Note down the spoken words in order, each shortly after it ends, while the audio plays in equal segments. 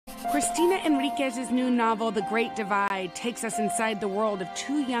Cristina Henríquez's new novel, The Great Divide, takes us inside the world of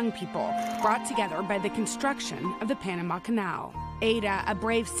two young people brought together by the construction of the Panama Canal. Ada, a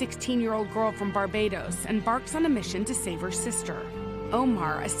brave 16-year-old girl from Barbados, embarks on a mission to save her sister.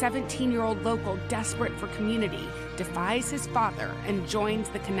 Omar, a 17-year-old local desperate for community, defies his father and joins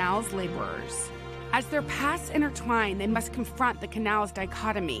the canal's laborers. As their paths intertwine, they must confront the canal's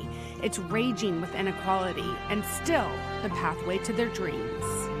dichotomy, its raging with inequality, and still the pathway to their dreams.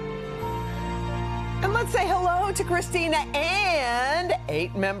 And let's say hello to Cristina and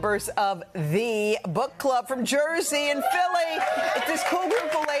 8 members of the book club from Jersey and Philly. It's this cool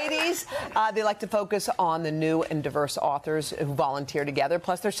group of ladies. They like to focus on the new and diverse authors who volunteer together.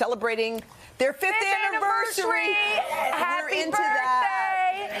 Plus, they're celebrating their 5th anniversary. Happy We're into birthday. that.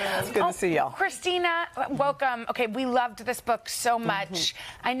 It's good to see y'all. Cristina, welcome. Okay, we loved this book so much.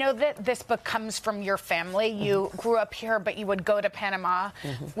 I know that this book comes from your family. You grew up here, but you would go to Panama,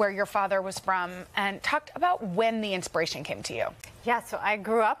 where your father was from, and talked about when the inspiration came to you. Yeah, so I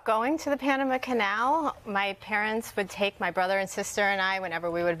grew up going to the Panama Canal. My parents would take my brother and sister and I, whenever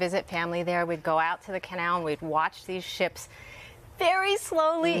we would visit family there, we'd go out to the canal and we'd watch these ships very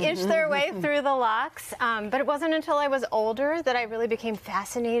slowly inch their way through the locks. But it wasn't until I was older that I really became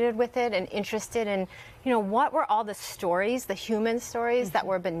fascinated with it and interested in, you know, what were all the stories, the human stories that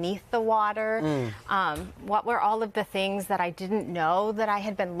were beneath the water? What were all of the things that I didn't know that I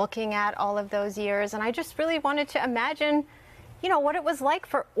had been looking at all of those years? And I just really wanted to imagine, you know, what it was like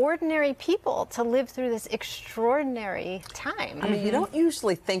for ordinary people to live through this extraordinary time. I mean, you don't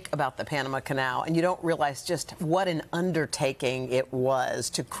usually think about the Panama Canal, and you don't realize just what an undertaking it was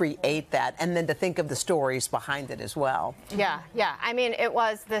to create that, and then to think of the stories behind it as well. Yeah. I mean, it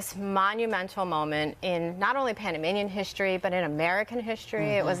was this monumental moment in not only Panamanian history, but in American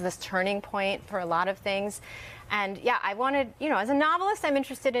history. It was this turning point for a lot of things. And yeah, I wanted, you know, as a novelist, I'm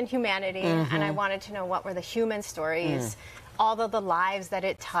interested in humanity, and I wanted to know what were the human stories, all of the lives that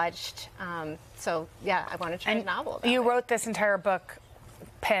it touched. So yeah, I wanted to write a novel about You it. wrote this entire book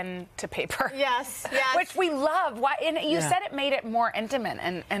pen to paper. Yes. Which we love. Why? And you said it made it more intimate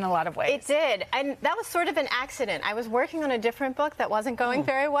in a lot of ways. It did. And that was sort of an accident. I was working on a different book that wasn't going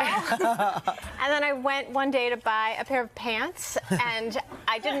very well. And then I went one day to buy a pair of pants, and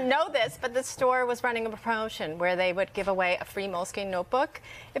I didn't know this, but the store was running a promotion where they would give away a free Moleskine notebook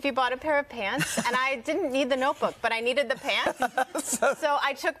if you bought a pair of pants. And I didn't need the notebook, but I needed the pants. So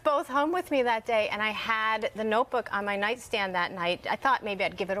I took both home with me that day, and I had the notebook on my nightstand that night. I thought maybe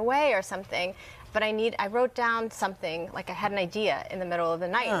I'd give it away or something, but I wrote down something, like I had an idea in the middle of the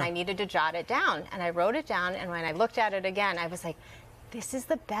night, and I needed to jot it down, and I wrote it down, and when I looked at it again, I was like, this is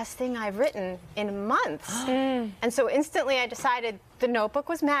the best thing I've written in months. And so instantly I decided the notebook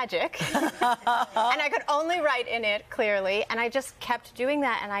was magic, and I could only write in it clearly, and I just kept doing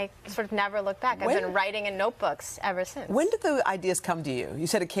that, and I sort of never looked back. I've been writing in notebooks ever since. When did the ideas come to you? You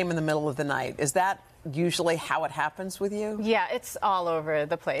said it came in the middle of the night. Is that usually how it happens with you? Yeah, it's all over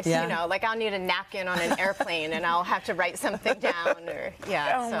the place. Yeah. You know, like I'll need a napkin on an airplane and I'll have to write something down, or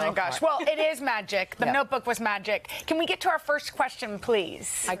Oh my gosh. Well, it is magic. The notebook was magic. Can we get to our first question,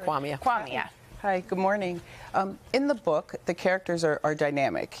 please? Hi, Kwame. Kwame. Hi, good morning. In the book, the characters are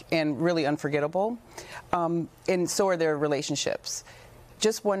dynamic and really unforgettable, and so are their relationships.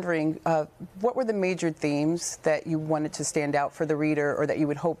 Just wondering, what were the major themes that you wanted to stand out for the reader, or that you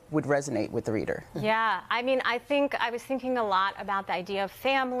would hope would resonate with the reader? Yeah, I mean, I think I was thinking a lot about the idea of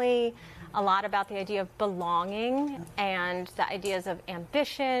family, a lot about the idea of belonging, and the ideas of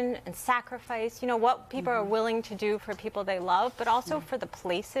ambition and sacrifice, you know, what people are willing to do for people they love, but also for the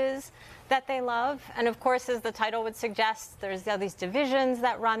places that they love. And of course, as the title would suggest, there's all these divisions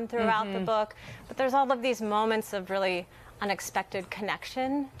that run throughout the book, but there's all of these moments of really unexpected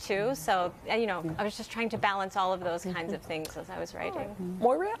connection too. So, you know, I was just trying to balance all of those kinds of things as I was writing.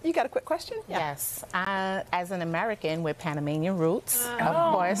 Moira, you got a quick question? Yes. As an American with Panamanian roots,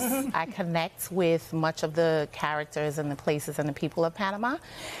 of course, I connect with much of the characters and the places and the people of Panama.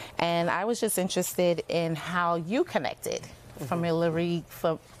 And I was just interested in how you connected familiarly,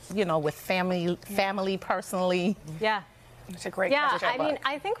 you know, with family personally. Yeah. It's a great Yeah, question. I mean,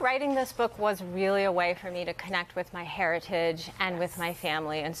 I think writing this book was really a way for me to connect with my heritage and with my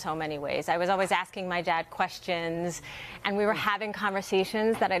family in so many ways. I was always asking my dad questions, and we were having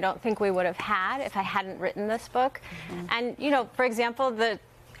conversations that I don't think we would have had if I hadn't written this book. And, you know, for example,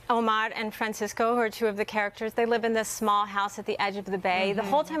 Omar and Francisco, who are two of the characters, they live in this small house at the edge of the bay. The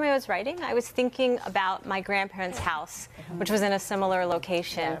whole time I was writing, I was thinking about my grandparents' house, which was in a similar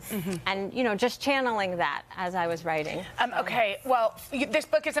location, and just channeling that as I was writing. Okay, well, this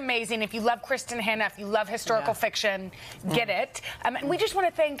book is amazing. If you love Kristen Hanna, if you love historical fiction, get it. And we just want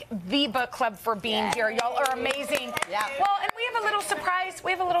to thank the book club for being here. Y'all are amazing. Well, and we have a little surprise.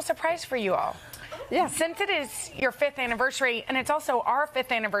 We have a little surprise for you all. Yeah. Since it is your 5th anniversary, and it's also our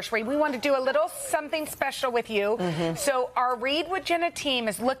 5th anniversary, we want to do a little something special with you. So our Read with Jenna team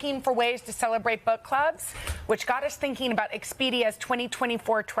is looking for ways to celebrate book clubs, which got us thinking about Expedia's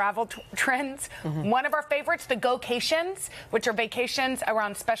 2024 travel trends. One of our favorites, the Go-cations, which are vacations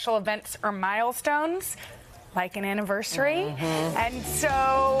around special events or milestones, like an anniversary. And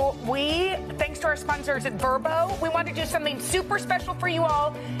so thanks to our sponsors at Verbo, we want to do something super special for you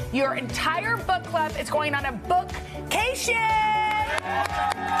all. Your entire book club is going on a bookcation.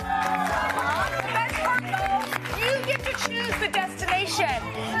 That's Verbo. You get to choose the destination.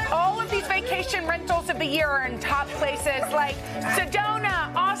 All of these vacation rentals of the year are in top places like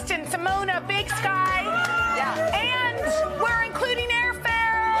Sedona, Austin, Simona, Big Sky. And we're including airfare.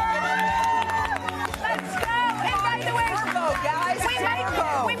 Let's go.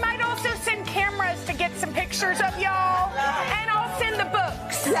 We might also send cameras to get some pictures of y'all, and I'll send the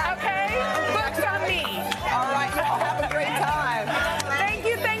books, okay? Books on me. All right, y'all have a great time. Thank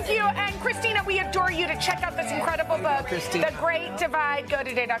you. And Cristina, we adore you to check out this incredible book, The Great Divide. Go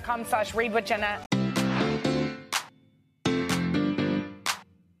today.com/readwithjenna.